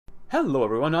Hello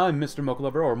everyone, I'm Mr. Mocha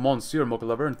Lover, or Monsieur Mocha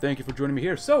Lover, and thank you for joining me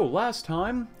here. So, last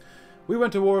time, we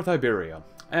went to war with Iberia.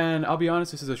 And I'll be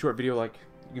honest, this is a short video like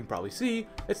you can probably see.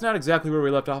 It's not exactly where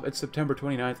we left off, it's September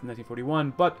 29th,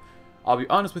 1941, but I'll be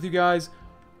honest with you guys,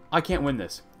 I can't win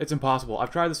this. It's impossible.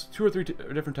 I've tried this 2 or 3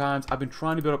 different times. I've been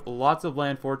trying to build up lots of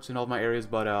land forts in all of my areas,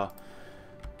 but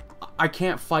I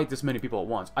can't fight this many people at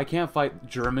once. I can't fight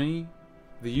Germany,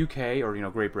 the UK, or,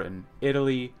 Great Britain,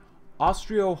 Italy,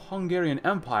 Austro-Hungarian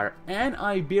Empire, and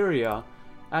Iberia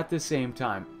at the same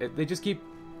time. They just keep,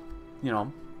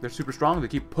 they're super strong. They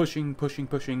keep pushing.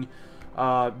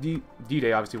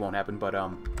 D-Day obviously won't happen, but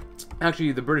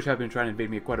actually the British have been trying to invade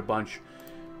me quite a bunch.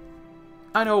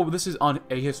 I know this is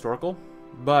ahistorical,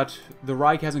 but the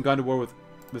Reich hasn't gone to war with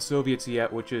the Soviets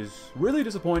yet, which is really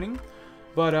disappointing.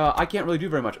 But I can't really do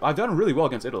very much. I've done really well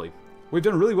against Italy. We've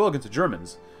done really well against the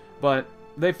Germans, but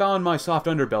they found my soft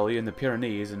underbelly in the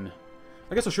Pyrenees, and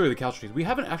I guess I'll show you the casualties. We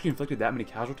haven't actually inflicted that many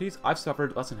casualties. I've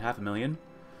suffered less than 500,000.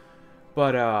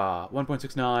 But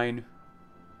 1.69,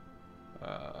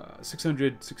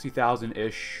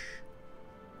 660,000-ish.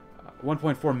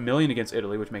 1.4 million against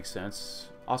Italy, which makes sense.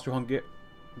 The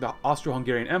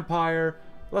Austro-Hungarian Empire,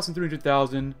 less than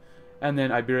 300,000. And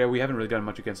then Iberia, we haven't really done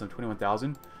much against them,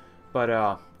 21,000. But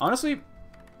honestly,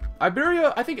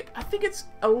 Iberia, I think it's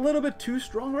a little bit too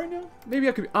strong right now. Maybe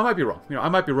I might be wrong. I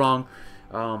might be wrong.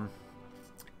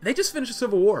 They just finished a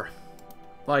civil war.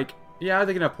 Like, yeah,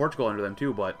 they can have Portugal under them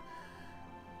too, but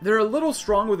they're a little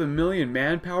strong with 1 million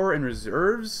manpower and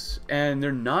reserves, and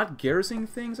they're not garrisoning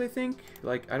things, I think.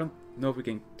 Like, I don't know if we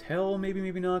can tell,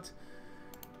 maybe not.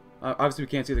 Obviously,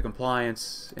 we can't see the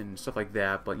compliance and stuff like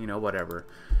that, but, whatever.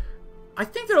 I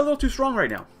think they're a little too strong right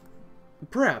now.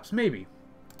 Perhaps, maybe.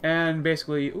 And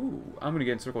basically, ooh, I'm gonna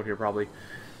get encircled here probably.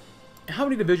 How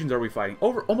many divisions are we fighting?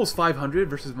 Over almost 500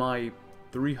 versus my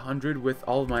 300 with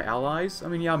all of my allies. I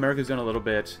mean, yeah, America's done a little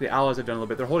bit. The allies have done a little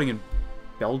bit. They're holding in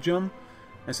Belgium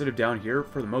instead of down here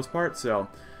for the most part. So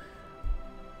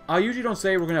I usually don't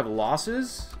say we're gonna have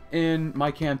losses in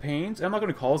my campaigns. I'm not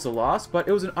gonna call this a loss, but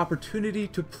it was an opportunity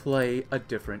to play a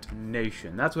different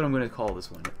nation. That's what I'm gonna call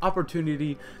this one. An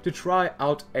opportunity to try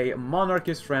out a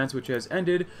monarchist France, which has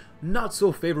ended not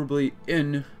so favorably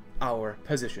in our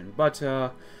position. But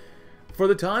for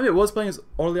the time, it was playing as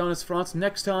Orléanist France.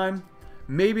 Next time,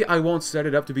 maybe I won't set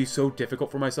it up to be so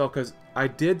difficult for myself, because I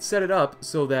did set it up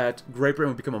so that Great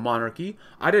Britain would become a monarchy.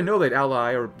 I didn't know they'd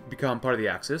ally or become part of the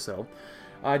Axis, so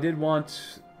I did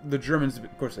want the Germans,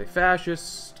 of course, a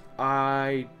fascist.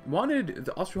 I wanted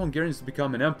the Austro-Hungarians to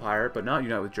become an empire, but not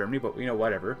unite with Germany, but,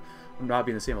 whatever. Not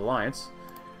be in the same alliance.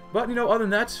 But, other than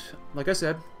that, like I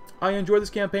said, I enjoyed this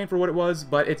campaign for what it was,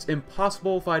 but it's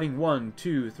impossible fighting 1,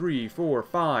 2, 3, 4,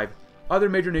 5 other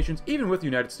major nations, even with the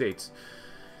United States.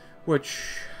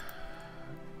 Which,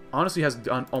 honestly, has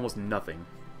done almost nothing.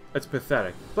 It's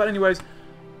pathetic. But anyways,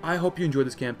 I hope you enjoyed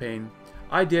this campaign.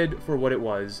 I did for what it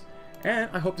was. And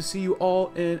I hope to see you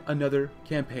all in another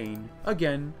campaign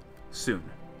again soon.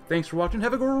 Thanks for watching.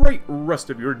 Have a great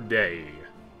rest of your day.